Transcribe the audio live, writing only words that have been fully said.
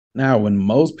Now, when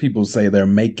most people say they're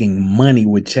making money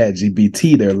with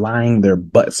ChatGPT, they're lying their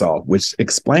butts off, which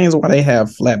explains why they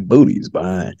have flat booties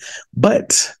behind.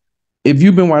 But if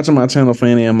you've been watching my channel for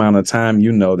any amount of time,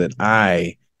 you know that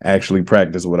I actually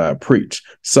practice what I preach.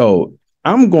 So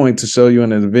I'm going to show you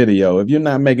in this video, if you're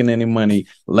not making any money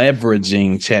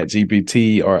leveraging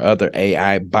ChatGPT or other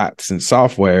AI bots and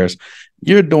softwares,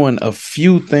 you're doing a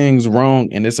few things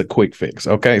wrong and it's a quick fix.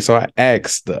 Okay. So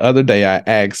the other day, I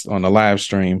asked on the live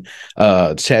stream,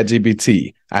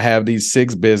 ChatGPT, I have these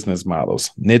 6 business models: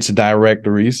 niche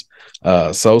directories,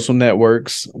 social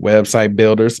networks, website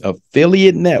builders,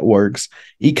 affiliate networks,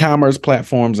 e-commerce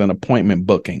platforms, and appointment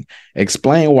booking.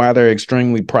 Explain why they're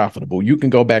extremely profitable. You can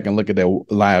go back and look at that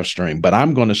live stream, but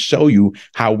I'm going to show you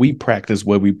how we practice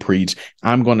what we preach.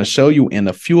 I'm going to show you in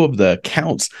a few of the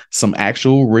accounts some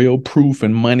actual real proof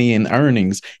and money and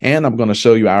earnings. And I'm going to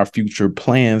show you our future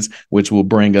plans, which will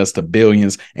bring us to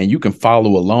billions. And you can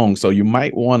follow along. So you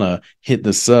might want to hit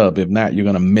the sub. If not, you're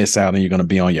going to miss out and you're going to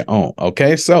be on your own.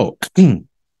 Okay. So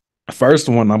first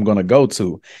one I'm going to go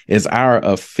to is our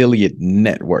affiliate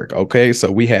network. Okay.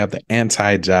 So we have the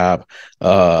ANTIJOB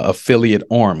affiliate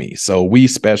army. So we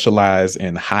specialize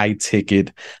in high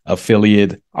ticket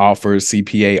affiliate offers,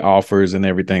 CPA offers, and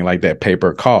everything like that, pay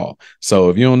per call. So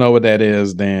if you don't know what that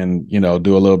is, then, do a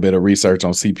little bit of research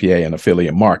on CPA and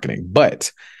affiliate marketing.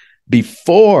 But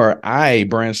before I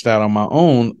branched out on my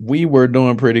own, we were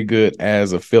doing pretty good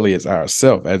as affiliates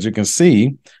ourselves. As you can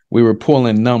see, we were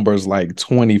pulling numbers like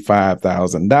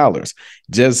 $25,000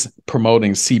 just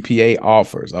promoting CPA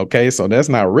offers. Okay, so that's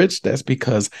not rich. That's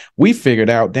because we figured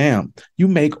out, damn, you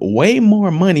make way more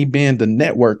money being the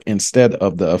network instead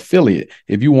of the affiliate.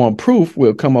 If you want proof,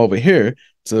 we'll come over here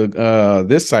to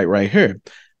this site right here.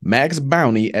 Max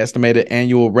Bounty estimated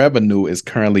annual revenue is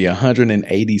currently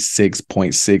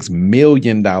 $186.6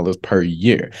 million per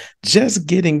year. Just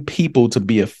getting people to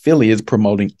be affiliates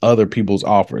promoting other people's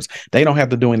offers. They don't have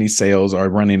to do any sales or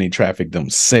run any traffic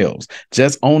themselves.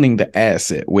 Just owning the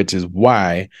asset, which is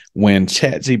why when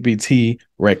ChatGPT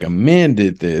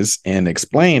recommended this and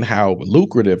explained how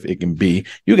lucrative it can be,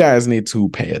 you guys need to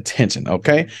pay attention.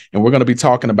 Okay. And we're going to be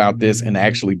talking about this and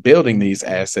actually building these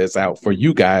assets out for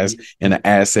you guys in an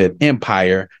asset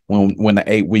empire when the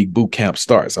 8-week boot camp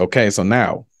starts. Okay. So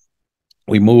now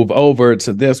we move over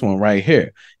to this one right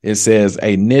here. It says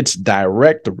a niche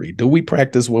directory. Do we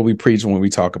practice what we preach when we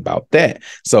talk about that?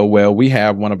 So, well, we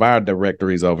have one of our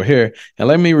directories over here. And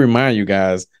let me remind you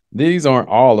guys, these aren't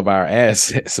all of our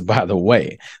assets, by the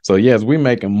way. So yes, we're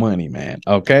making money, man.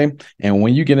 Okay. And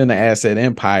when you get in the asset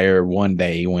empire one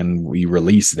day, when we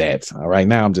release that, right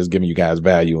now, I'm just giving you guys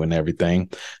value and everything,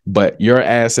 but your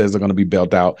assets are going to be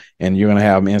built out and you're going to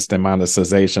have instant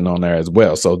monetization on there as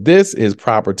well. So this is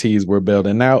properties we're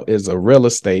building out. Is a real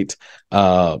estate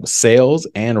sales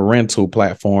and rental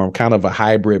platform, kind of a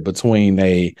hybrid between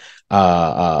a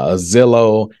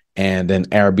Zillow and an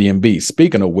Airbnb.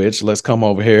 Speaking of which, let's come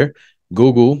over here.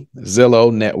 Google Zillow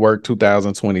Network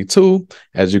 2022.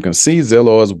 As you can see,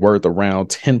 Zillow is worth around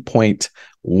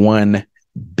 $10.1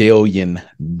 billion.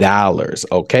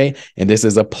 Okay. And this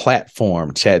is a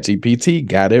platform. ChatGPT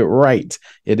got it right.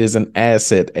 It is an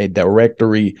asset, a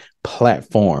directory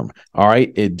platform. All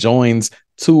right. It joins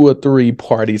 2 or 3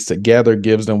 parties together,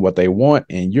 gives them what they want,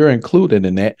 and you're included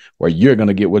in that, where you're going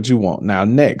to get what you want. Now,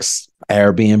 next,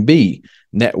 Airbnb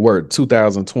Network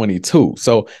 2022.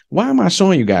 So why am I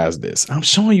showing you guys this? I'm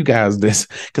showing you guys this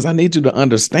because I need you to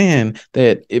understand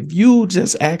that if you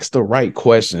just ask the right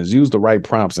questions, use the right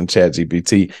prompts in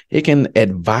ChatGPT, it can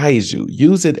advise you.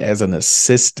 Use it as an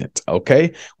assistant.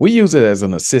 Okay. We use it as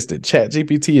an assistant.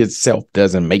 ChatGPT itself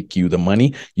doesn't make you the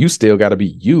money. You still got to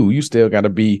be you. You still got to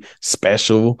be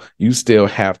special. You still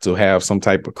have to have some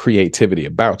type of creativity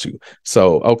about you.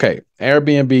 So, okay.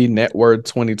 Airbnb net worth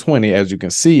 2020, as you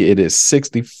can see, it is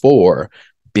 $64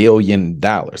 billion.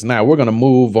 Now we're going to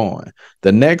move on.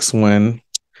 The next one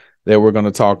that we're going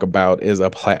to talk about is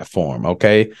a platform.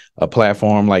 Okay. A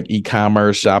platform like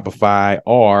e-commerce, Shopify,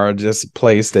 or just a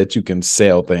place that you can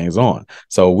sell things on.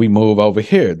 So we move over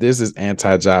here. This is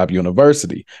ANTIJOB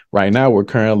University. Right now, we're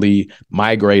currently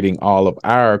migrating all of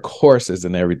our courses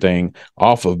and everything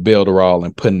off of Builderall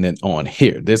and putting it on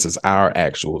here. This is our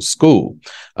actual school.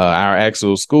 Our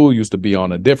actual school used to be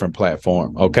on a different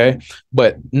platform. Okay.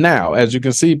 But now, as you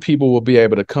can see, people will be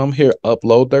able to come here,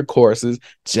 upload their courses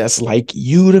just like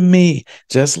Udemy,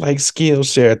 just like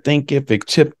Skillshare, Thinkific,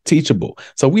 Chip Teachable.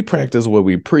 So we practice what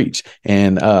we preach.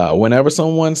 And whenever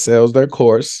someone sells their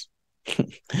course,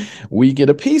 we get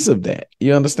a piece of that.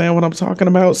 You understand what I'm talking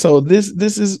about? So this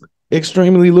is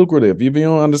extremely lucrative. If you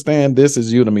don't understand, this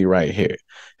is Udemy right here.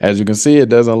 As you can see, it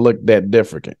doesn't look that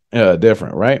different.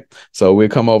 different, right? So we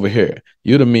come over here.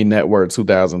 Udemy net worth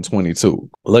 2022.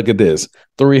 Look at this.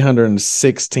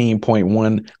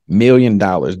 $316.1 million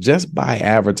just by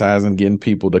advertising, getting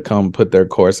people to come put their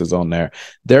courses on there.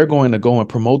 They're going to go and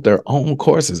promote their own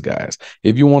courses, guys.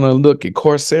 If you want to look at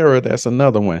Coursera, that's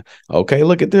another one. Okay,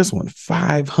 look at this one.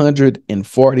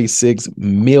 $546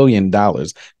 million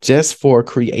just for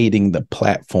creating the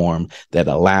platform that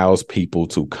allows people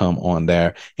to come on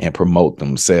there and promote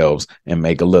themselves and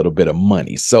make a little bit of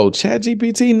money. So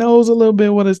ChatGPT knows a little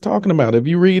bit what it's talking about. If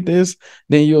you read this,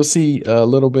 then you'll see a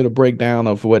little bit of breakdown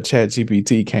of what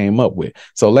ChatGPT came up with.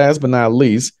 So last but not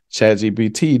least,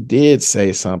 ChatGPT did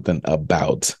say something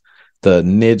about the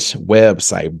niche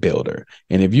website builder.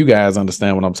 And if you guys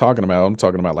understand what I'm talking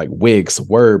about like Wix,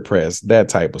 WordPress, that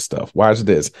type of stuff. Watch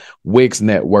this. Wix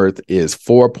net worth is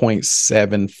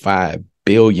 $4.75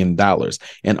 billion.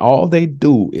 And all they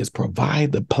do is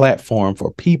provide the platform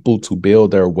for people to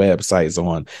build their websites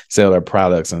on, sell their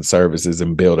products and services,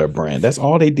 and build their brand. That's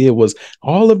all they did. Was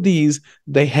all of these,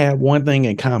 they have one thing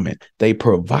in common. They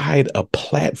provide a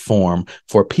platform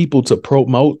for people to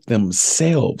promote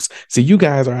themselves. See, you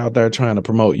guys are out there trying to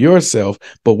promote yourself,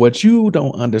 but what you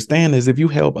don't understand is if you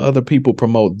help other people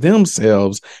promote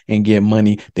themselves and get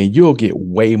money, then you'll get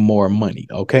way more money.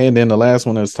 Okay. And then the last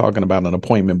one is talking about an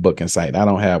appointment booking site. I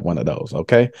don't have one of those.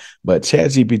 Okay. But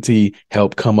ChatGPT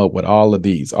helped come up with all of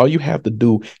these. All you have to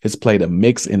do is play the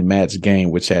mix and match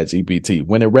game with ChatGPT.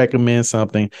 When it recommends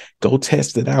something, go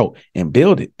test it out and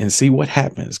build it and see what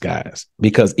happens, guys.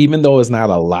 Because even though it's not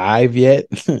alive yet,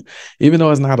 it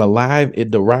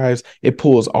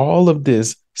pulls all of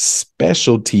this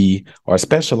specialty or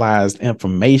specialized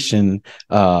information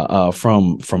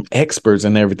from experts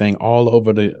and everything all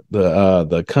over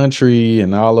the country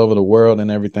and all over the world and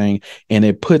everything, and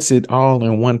it puts it all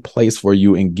in one place for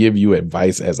you and give you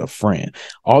advice as a friend.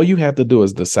 All you have to do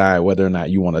is decide whether or not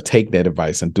you want to take that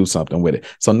advice and do something with it.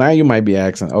 So now you might be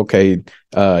asking, okay,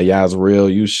 Yazriel,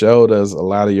 you showed us a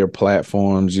lot of your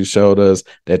platforms. You showed us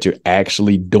that you're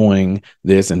actually doing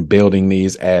this and building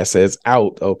these assets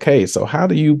out. Okay, so how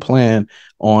do you plan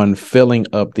on filling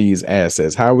up these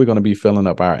assets? How are we going to be filling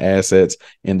up our assets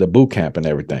in the boot camp and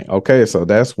everything? Okay, so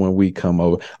that's when we come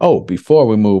over. Oh, before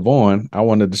we move on, I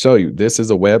wanted to show you, this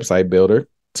is a website builder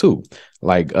too,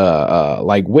 like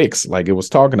Wix, like it was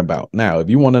talking about. Now, if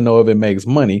you want to know if it makes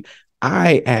money,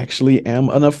 I actually am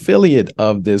an affiliate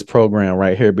of this program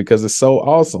right here because it's so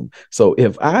awesome. So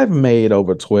if I've made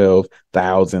over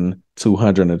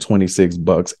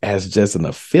 $12,226 as just an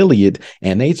affiliate,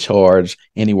 and they charge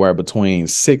anywhere between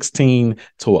 16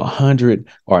 to 100,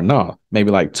 or no,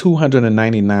 maybe like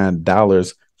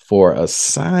 $299 for a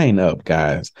sign up,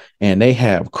 guys. And they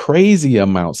have crazy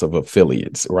amounts of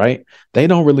affiliates, right? They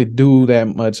don't really do that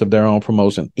much of their own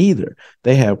promotion either.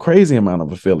 They have crazy amount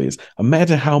of affiliates.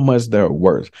 Imagine how much they're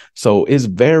worth. So it's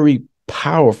very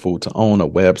powerful to own a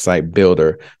website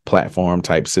builder platform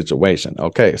type situation.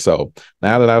 Okay, so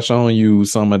now that I've shown you a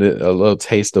little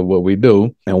taste of what we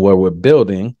do and what we're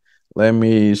building, let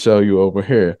me show you over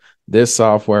here. This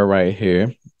software right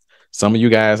here. Some of you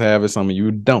guys have it, some of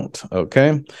you don't.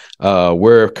 Okay.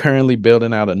 We're currently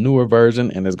building out a newer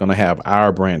version, and it's going to have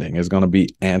our branding. It's going to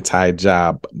be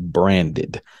ANTIJOB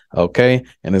branded. Okay.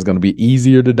 And it's going to be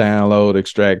easier to download,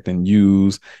 extract, and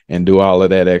use, and do all of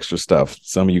that extra stuff.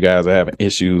 Some of you guys are having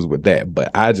issues with that, but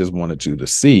I just wanted you to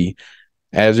see.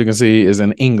 As you can see, it's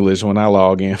in English when I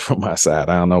log in from my side.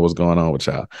 I don't know what's going on with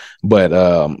y'all, but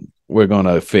we're going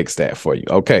to fix that for you.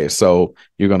 Okay, so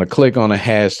you're going to click on the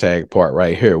hashtag part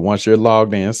right here. Once you're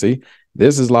logged in, see,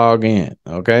 this is log in.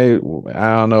 Okay,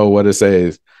 I don't know what it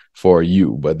says for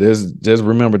you, but just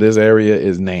remember, this area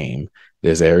is name.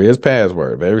 This area is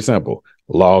password. Very simple.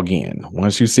 Log in.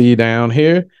 Once you see down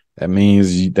here, that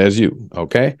means that's you.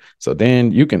 Okay. So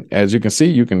then you can, as you can see,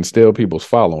 you can steal people's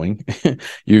following.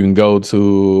 You can go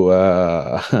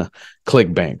to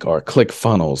ClickBank or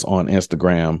ClickFunnels on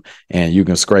Instagram, and you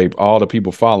can scrape all the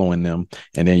people following them.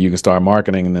 And then you can start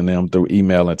marketing them through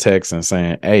email and text and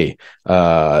saying, hey,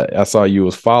 I saw you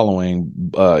was following,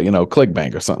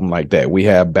 ClickBank or something like that. We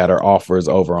have better offers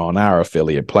over on our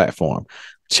affiliate platform.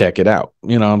 Check it out.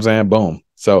 You know what I'm saying? Boom.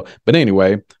 So, but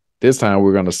anyway, this time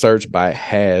we're going to search by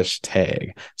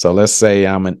hashtag. So let's say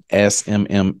I'm an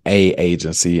SMMA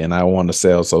agency and I want to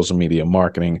sell social media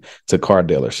marketing to car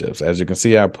dealerships. As you can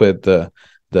see, I put the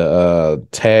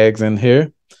tags in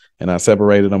here and I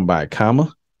separated them by a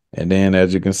comma. And then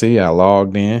as you can see, I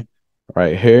logged in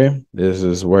right here. This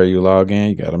is where you log in.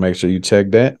 You got to make sure you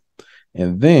check that.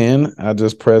 And then I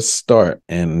just press start,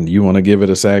 and you want to give it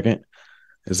a second.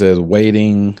 It says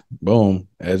waiting. Boom.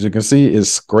 As you can see, it's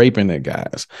scraping it,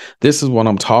 guys. This is what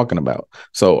I'm talking about.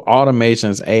 So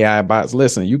automations, AI bots,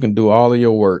 listen, you can do all of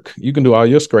your work. You can do all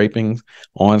your scraping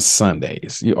on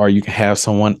Sundays, or you can have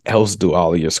someone else do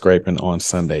all of your scraping on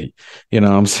Sunday. You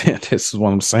know what I'm saying? This is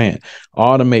what I'm saying.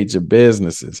 Automate your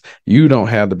businesses. You don't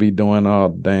have to be doing all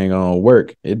the dang on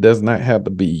work. It does not have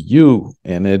to be you,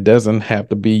 and it doesn't have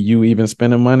to be you even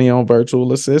spending money on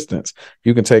virtual assistants.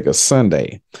 You can take a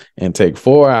Sunday and take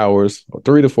 4 hours or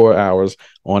 3 to 4 hours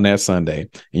on that Sunday,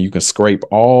 and you can scrape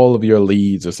all of your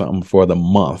leads or something for the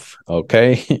month.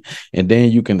 Okay. And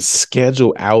then you can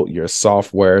schedule out your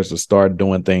softwares to start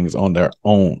doing things on their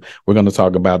own. We're going to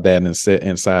talk about that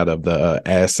inside of the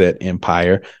Asset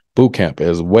Empire Bootcamp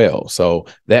as well. So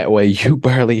that way you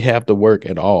barely have to work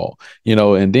at all, you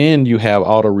know, and then you have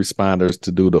autoresponders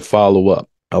to do the follow up.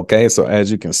 Okay. So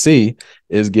as you can see,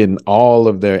 it's getting all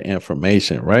of their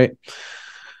information, right?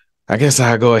 I guess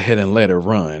I'll go ahead and let it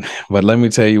run, but let me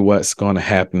tell you what's going to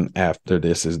happen after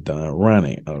this is done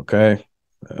running. Okay.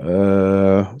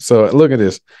 So look at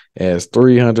this as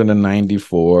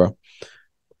 394.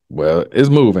 Well, it's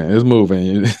moving. It's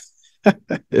moving.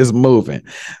 It's moving.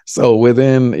 So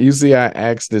within, you see, I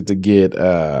asked it to get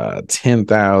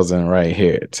 10,000 right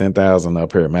here, 10,000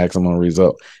 up here, maximum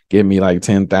result. Give me like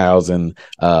 10,000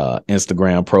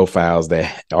 Instagram profiles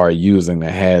that are using the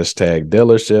hashtag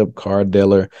dealership, car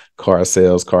dealer, car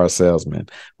sales, car salesman.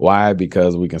 Why?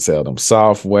 Because we can sell them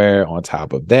software on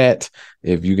top of that.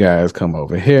 If you guys come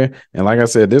over here, and like I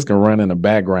said, this can run in the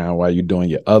background while you're doing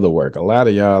your other work. A lot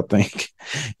of y'all think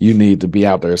you need to be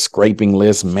out there scraping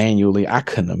lists manually. I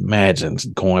couldn't imagine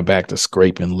going back to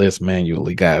scraping lists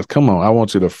manually, guys. Come on. I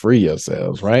want you to free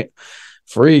yourselves, right?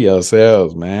 Free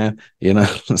yourselves, man. You know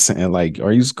what I'm saying? Like,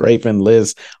 are you scraping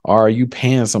lists, or are you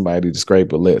paying somebody to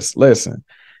scrape a list? Listen,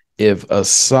 if a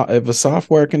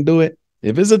software can do it,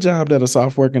 if it's a job that a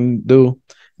software can do,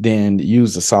 then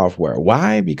use the software.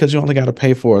 Why? Because you only got to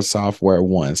pay for a software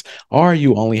once, or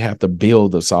you only have to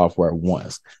build the software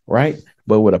once, right?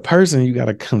 But with a person, you got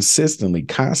to constantly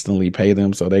pay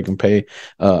them so they can take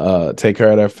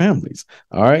care of their families.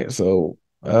 All right. So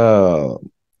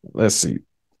let's see.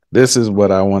 This is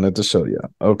what I wanted to show you.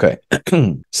 Okay.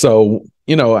 So,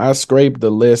 you know, I scraped the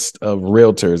list of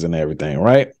realtors and everything,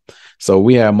 right? So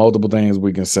we have multiple things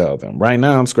we can sell them. Right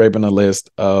now, I'm scraping a list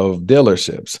of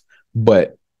dealerships,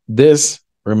 but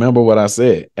remember what I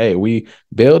said. Hey, we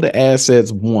build the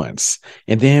assets once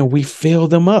and then we fill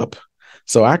them up.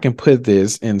 So I can put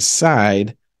this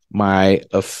inside my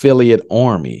affiliate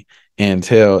army and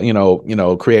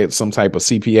create some type of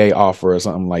CPA offer or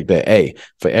something like that. Hey,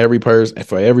 for every person,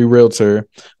 for every realtor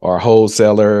or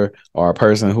wholesaler or a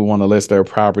person who want to list their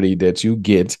property that you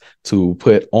get to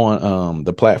put on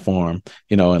the platform,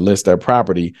 and list their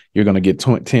property, you're going to get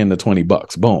 10 to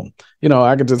 $20. Boom.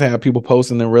 I could just have people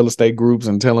posting in real estate groups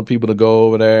and telling people to go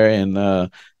over there and,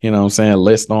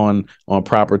 list on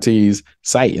properties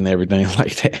site and everything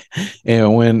like that.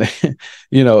 And when,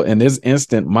 and there's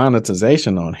instant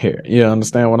monetization on here. You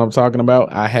understand what I'm talking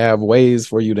about? I have ways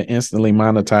for you to instantly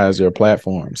monetize your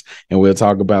platforms. And we'll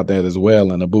talk about that as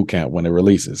well in the bootcamp when it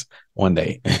releases one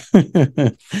day.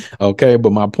 Okay.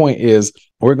 But my point is,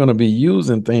 we're going to be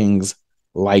using things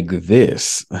like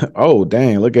this. Oh,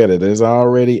 dang, look at it. It's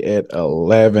already at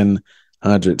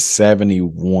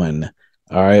 1,171.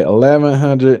 All right,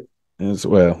 1,100 is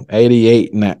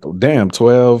 88 now. Damn,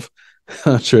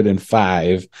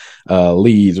 1,205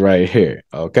 leads right here.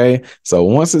 Okay, so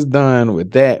once it's done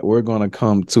with that, we're going to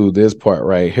come to this part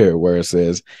right here where it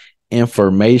says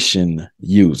information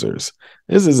users.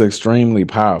 This is extremely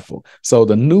powerful. So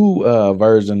the new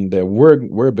version that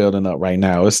we're building up right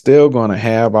now is still going to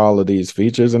have all of these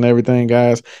features and everything,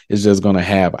 guys. It's just going to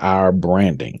have our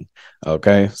branding.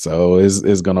 Okay, so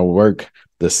it's going to work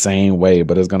the same way,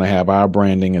 but it's going to have our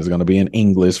branding. It's going to be in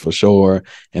English for sure,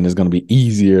 and it's going to be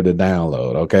easier to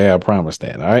download. Okay, I promise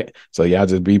that. All right, so y'all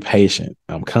just be patient.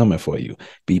 I'm coming for you.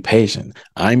 Be patient.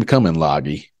 I'm coming,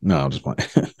 Loggy. No, I'm just playing.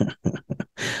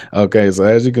 Okay, so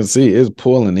as you can see, it's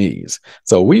pulling these.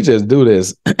 So we just do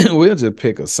this. We'll just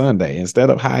pick a Sunday.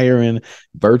 Instead of hiring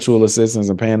virtual assistants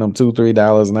and paying them $2,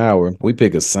 $3 an hour, we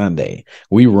pick a Sunday.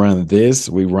 We run this.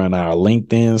 We run our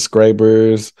LinkedIn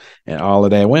scrapers and all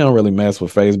of that. We don't really mess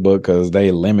with Facebook because they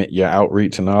limit your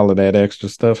outreach and all of that extra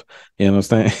stuff. You know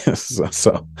what I'm saying?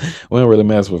 So we don't really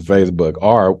mess with Facebook.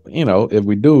 Or, if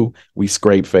we do, we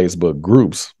scrape Facebook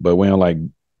groups, but we don't like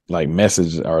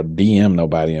message or DM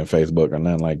nobody in Facebook or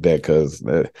nothing like that, because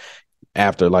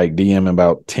after DMing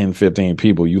about 10, 15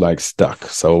 people, you stuck.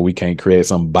 So we can't create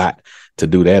some bot to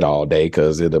do that all day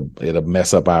because it'll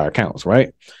mess up our accounts,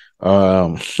 right?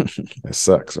 It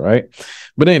sucks, right?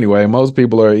 But anyway, most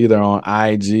people are either on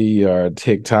IG or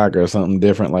TikTok or something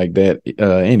different like that.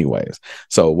 Anyways,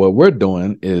 so what we're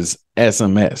doing is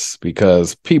SMS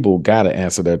because people got to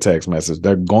answer their text message.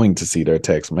 They're going to see their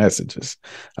text messages.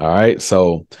 All right.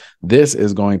 So this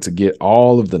is going to get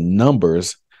all of the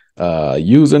numbers,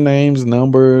 usernames,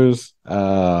 numbers,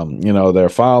 their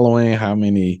following, how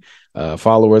many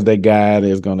followers they got,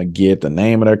 is going to get the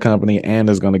name of their company, and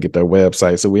is going to get their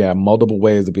website. So we have multiple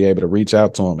ways to be able to reach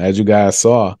out to them. As you guys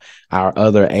saw, our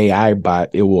other AI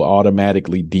bot, it will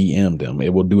automatically DM them.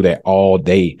 It will do that all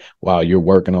day while you're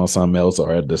working on something else,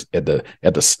 or at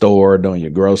the store doing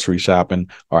your grocery shopping,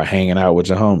 or hanging out with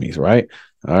your homies, right?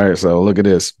 All right, so look at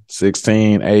this,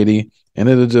 1680. And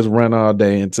it'll just run all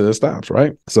day until it stops,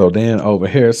 right? So then over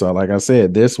here, so like I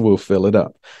said, this will fill it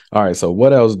up. All right, so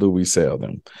what else do we sell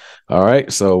them? All right,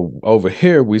 so over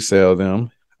here, we sell them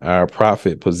our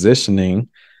profit positioning.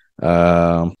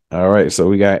 All right, so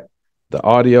we got the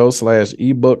audio /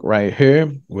 ebook right here,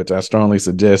 which I strongly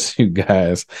suggest you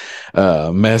guys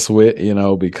mess with,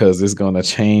 because it's going to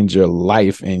change your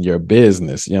life and your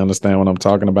business. You understand what I'm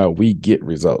talking about? We get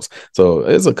results. So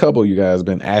there's a couple of you guys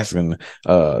been asking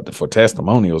for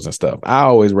testimonials and stuff. I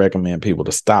always recommend people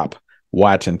to stop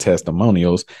watching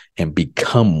testimonials and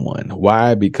become one.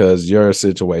 Why? Because your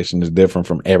situation is different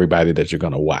from everybody that you're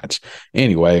going to watch.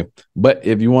 Anyway, but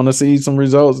if you want to see some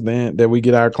results, then that we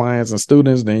get our clients and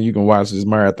students, then you can watch this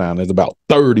marathon. It's about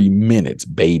 30 minutes,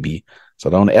 baby. So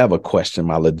don't ever question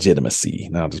my legitimacy.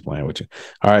 No, I'm just playing with you.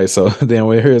 All right. So then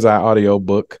here's our audio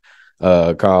book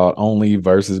called Only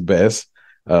versus Best.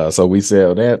 So we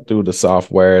sell that through the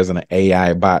softwares and the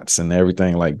AI bots and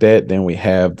everything like that. Then we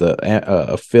have the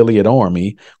affiliate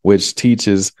army, which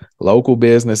teaches local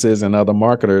businesses and other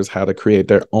marketers how to create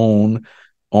their own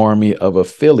army of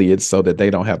affiliates so that they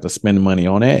don't have to spend money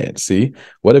on ads. See,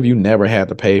 what if you never had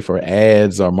to pay for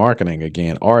ads or marketing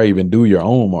again, or even do your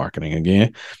own marketing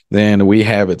again? Then we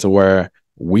have it to where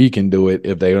we can do it.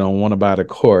 If they don't want to buy the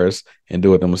course and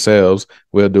do it themselves,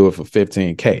 we'll do it for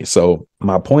 $15K. So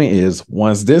my point is,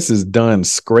 once this is done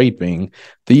scraping,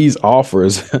 these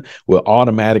offers will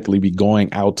automatically be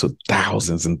going out to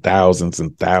thousands and thousands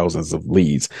and thousands of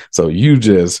leads. So you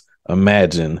just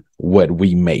imagine what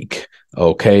we make.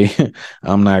 Okay.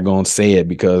 I'm not going to say it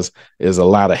because there's a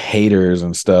lot of haters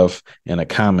and stuff in the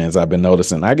comments. I've been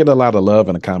noticing I get a lot of love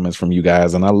in the comments from you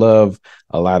guys, and I love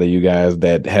a lot of you guys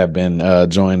that have been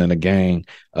joining the gang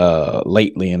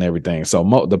lately and everything.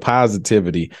 So the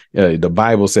positivity, the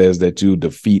Bible says that you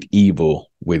defeat evil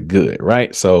with good,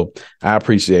 right? So I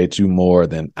appreciate you more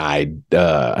than I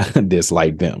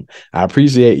dislike them. I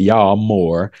appreciate y'all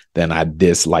more than I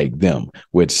dislike them,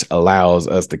 which allows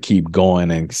us to keep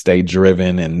going and stay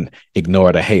driven and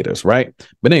ignore the haters, right?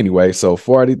 But anyway, so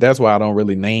 40, that's why I don't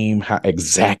really name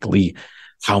exactly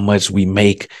how much we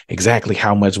make, exactly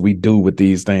how much we do with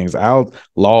these things. I'll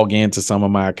log into some of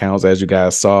my accounts. As you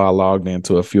guys saw, I logged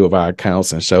into a few of our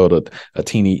accounts and showed a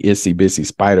teeny itsy bitsy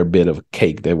spider bit of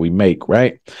cake that we make,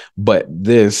 right? But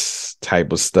this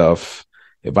type of stuff,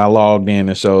 if I logged in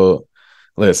and showed,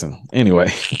 listen,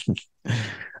 anyway.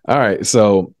 All right,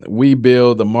 so we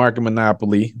build the market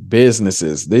monopoly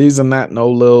businesses. These are not no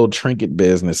little trinket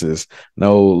businesses,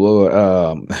 no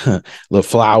little little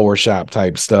flower shop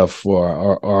type stuff,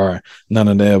 or none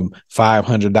of them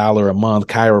 $500 a month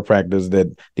chiropractors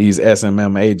that these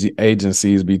SMM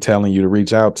agencies be telling you to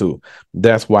reach out to.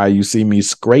 That's why you see me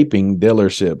scraping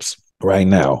dealerships right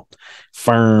now,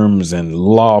 firms and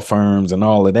law firms and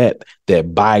all of that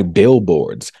buy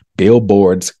billboards.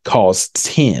 Billboards cost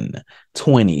 $10,000,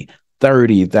 $20,000,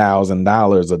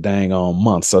 $30,000 a dang on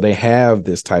month. So they have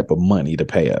this type of money to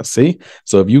pay us. See?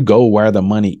 So if you go where the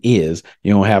money is,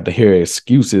 you don't have to hear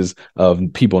excuses of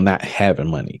people not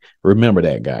having money. Remember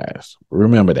that, guys.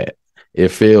 Remember that. It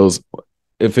feels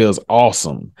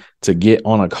awesome to get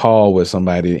on a call with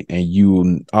somebody and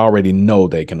you already know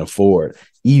they can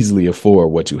easily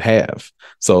afford what you have.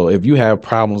 So if you have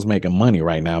problems making money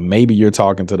right now, maybe you're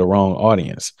talking to the wrong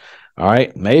audience. All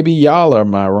right. Maybe y'all are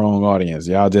my wrong audience.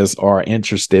 Y'all just are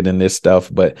interested in this stuff,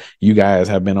 but you guys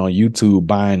have been on YouTube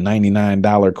buying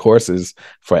 $99 courses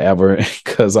forever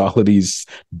because all of these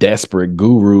desperate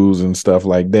gurus and stuff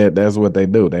like that, that's what they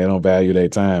do. They don't value their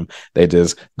time. They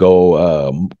just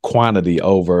go quantity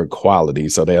over quality.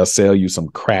 So they'll sell you some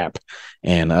crap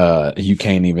and you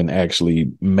can't even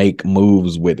actually make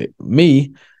moves with it.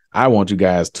 Me, I want you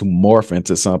guys to morph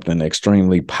into something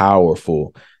extremely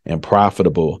powerful and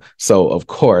profitable. So of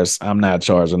course, I'm not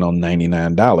charging no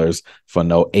 $99 for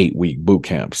no 8-week boot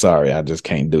camp. Sorry, I just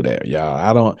can't do that,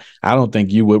 y'all. I don't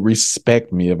think you would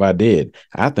respect me if I did.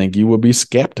 I think you would be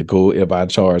skeptical if I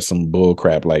charged some bull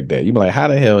crap like that. You'd be like, how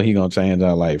the hell he gonna change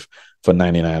our life for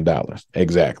 $99?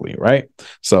 Exactly, right?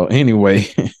 So anyway,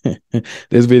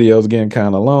 this video is getting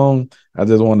kind of long. I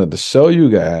just wanted to show you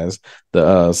guys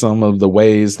the some of the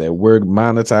ways that we're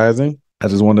monetizing. I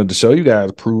just wanted to show you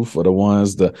guys proof for the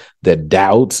ones that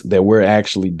doubt that we're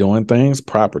actually doing things.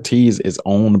 Properties is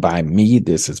owned by me.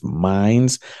 This is mine.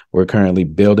 We're currently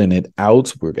building it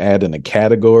out. We're adding the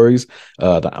categories.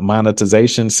 The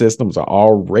monetization systems are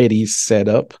already set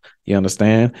up. You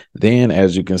understand? Then,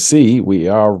 as you can see, we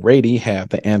already have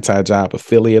the ANTIJOB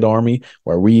affiliate army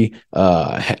where we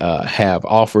have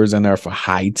offers in there for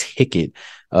high ticket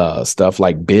stuff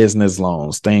like business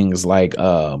loans, things like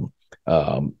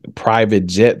private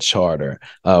jet charter.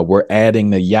 We're adding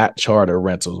the yacht charter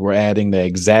rentals. We're adding the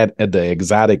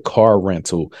exotic car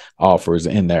rental offers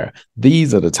in there.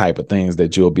 These are the type of things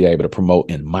that you'll be able to promote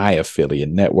in my affiliate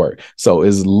network. So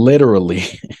it's literally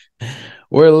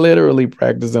we're literally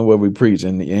practicing what we preach.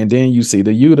 And then you see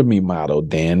the Udemy model.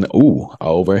 Then,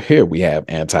 over here we have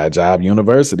ANTIJOB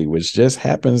University, which just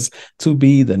happens to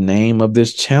be the name of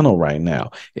this channel right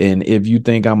now. And if you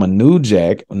think I'm a new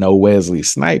jack, no Wesley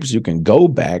Snipes, you can go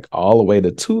back all the way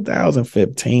to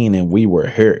 2015 and we were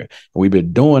here. We've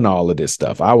been doing all of this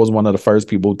stuff. I was one of the first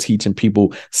people teaching people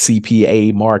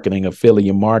CPA marketing,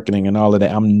 affiliate marketing, and all of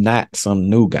that. I'm not some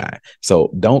new guy.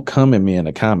 So don't come at me in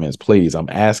the comments, please. I'm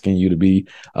asking you to be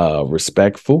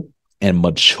respectful and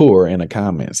mature in the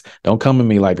comments. Don't come at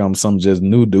me like I'm some just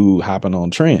new dude hopping on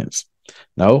trends.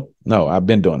 No, I've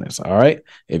been doing this. All right.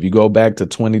 If you go back to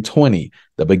 2020,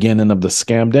 the beginning of the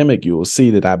scamdemic, you will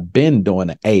see that I've been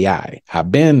doing AI.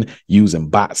 I've been using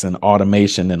bots and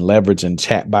automation and leveraging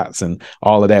chatbots and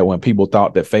all of that. When people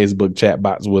thought that Facebook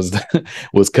chatbots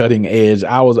was cutting edge,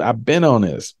 I've been on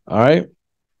this. All right.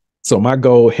 So my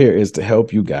goal here is to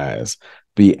help you guys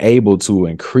be able to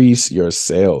increase your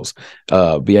sales,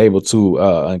 be able to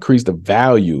increase the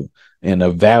value and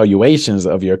evaluations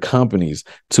of your companies,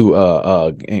 to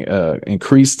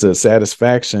increase the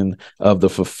satisfaction of the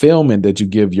fulfillment that you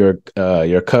give your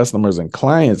customers and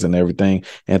clients and everything,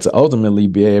 and to ultimately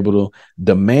be able to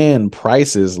demand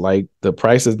prices like the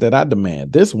prices that I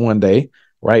demand. This one day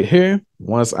right here,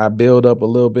 once I build up a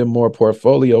little bit more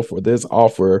portfolio for this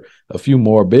offer, a few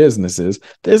more businesses,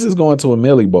 this is going to a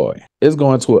milli boy. It's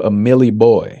going to a milli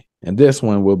boy. And this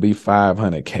one will be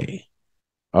 500K.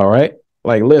 All right.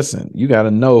 Like, listen, you got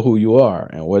to know who you are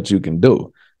and what you can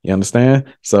do. You understand?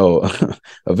 So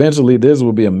eventually this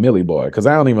will be a milli boy, because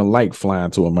I don't even like flying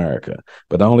to America.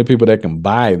 But the only people that can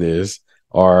buy this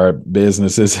are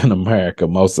businesses in America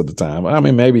most of the time. I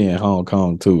mean, maybe in Hong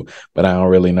Kong too, but I don't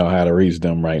really know how to reach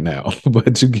them right now.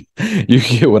 But you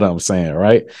get what I'm saying,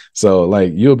 right? So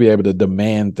like, you'll be able to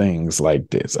demand things like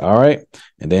this. All right.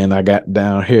 And then I got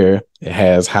down here, it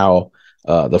has how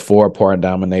the 4-part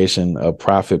domination of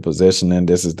profit positioning.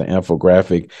 This is the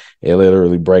infographic. It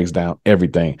literally breaks down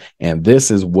everything. And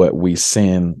this is what we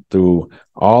send through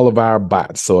all of our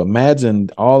bots. So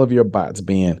imagine all of your bots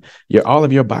being all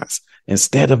of your bots.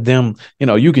 Instead of them,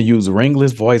 you can use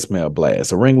ringless voicemail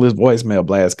blasts. A ringless voicemail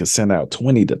blast can send out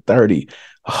 20 to 30,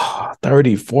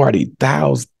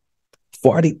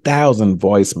 40,000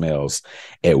 voicemails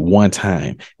at one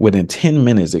time. Within 10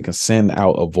 minutes, it can send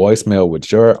out a voicemail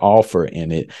with your offer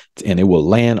in it, and it will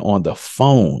land on the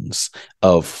phones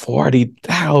of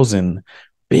 40,000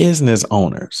 business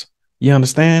owners. You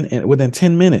understand? And within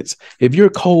 10 minutes, if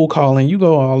you're cold calling, you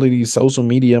go all of these social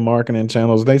media marketing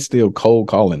channels, they still cold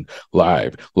calling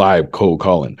live cold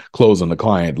calling, closing the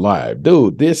client live.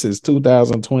 Dude, this is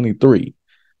 2023.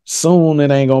 Soon it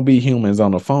ain't going to be humans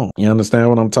on the phone. You understand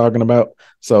what I'm talking about?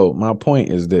 So my point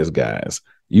is this, guys.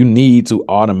 You need to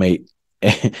automate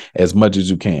as much as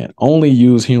you can. Only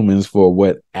use humans for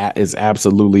what is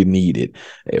absolutely needed.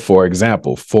 For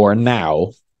example, for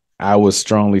now, I would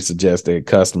strongly suggest that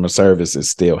customer service is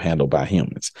still handled by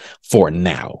humans for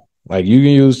now. Like, you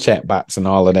can use chatbots and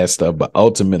all of that stuff, but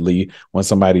ultimately, when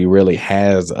somebody really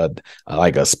has a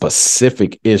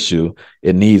specific issue,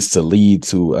 it needs to lead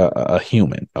to a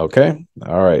human. Okay.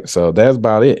 All right. So that's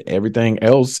about it. Everything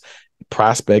else,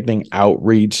 prospecting,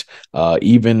 outreach,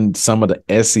 even some of the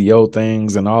SEO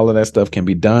things and all of that stuff can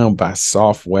be done by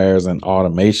softwares and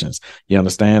automations. You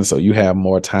understand? So you have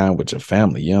more time with your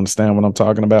family. You understand what I'm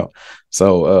talking about?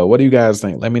 So what do you guys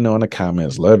think? Let me know in the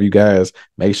comments. Love you guys.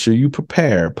 Make sure you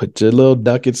prepare. Put your little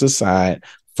ducats aside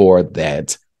for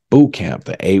that boot camp,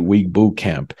 the 8-week boot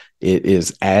camp. It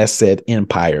is Asset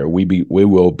Empire. We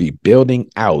will be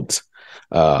building out,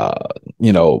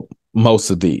 you know, most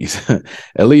of these,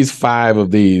 at least 5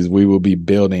 of these, we will be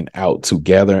building out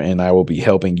together, and I will be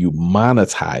helping you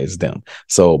monetize them.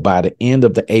 So by the end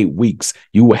of the 8 weeks,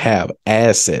 you will have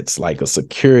assets like a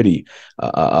security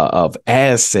of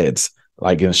assets,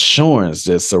 like insurance,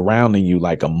 just surrounding you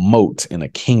like a moat in a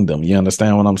kingdom. You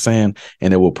understand what I'm saying?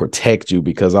 And it will protect you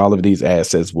because all of these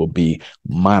assets will be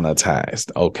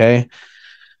monetized. Okay.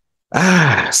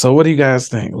 So what do you guys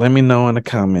think? Let me know in the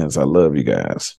comments. I love you guys.